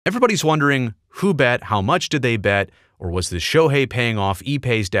Everybody's wondering who bet, how much did they bet, or was this Shohei paying off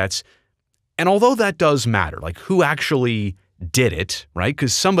Ippei's debts? And although that does matter, like who actually did it, right?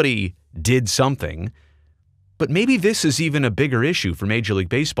 Because somebody did something. But maybe this is even a bigger issue for Major League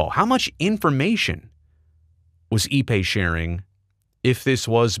Baseball. How much information was Ippei sharing if this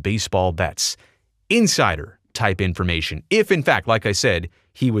was baseball bets? Insider type information. If, in fact, like I said,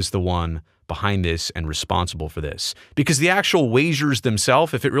 he was the one behind this and responsible for this. Because the actual wagers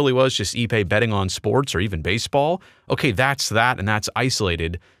themselves, if it really was just Ippei betting on sports or even baseball, okay, that's that and that's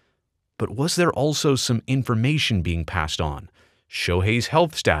isolated. But was there also some information being passed on? Shohei's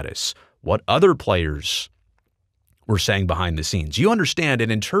health status, what other players were saying behind the scenes. You understand,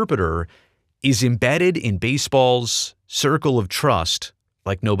 an interpreter is embedded in baseball's circle of trust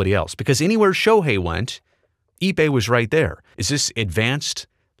like nobody else. Because anywhere Shohei went, Ippei was right there. Is this advanced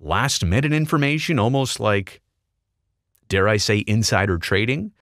last-minute information, almost like, dare I say, insider trading?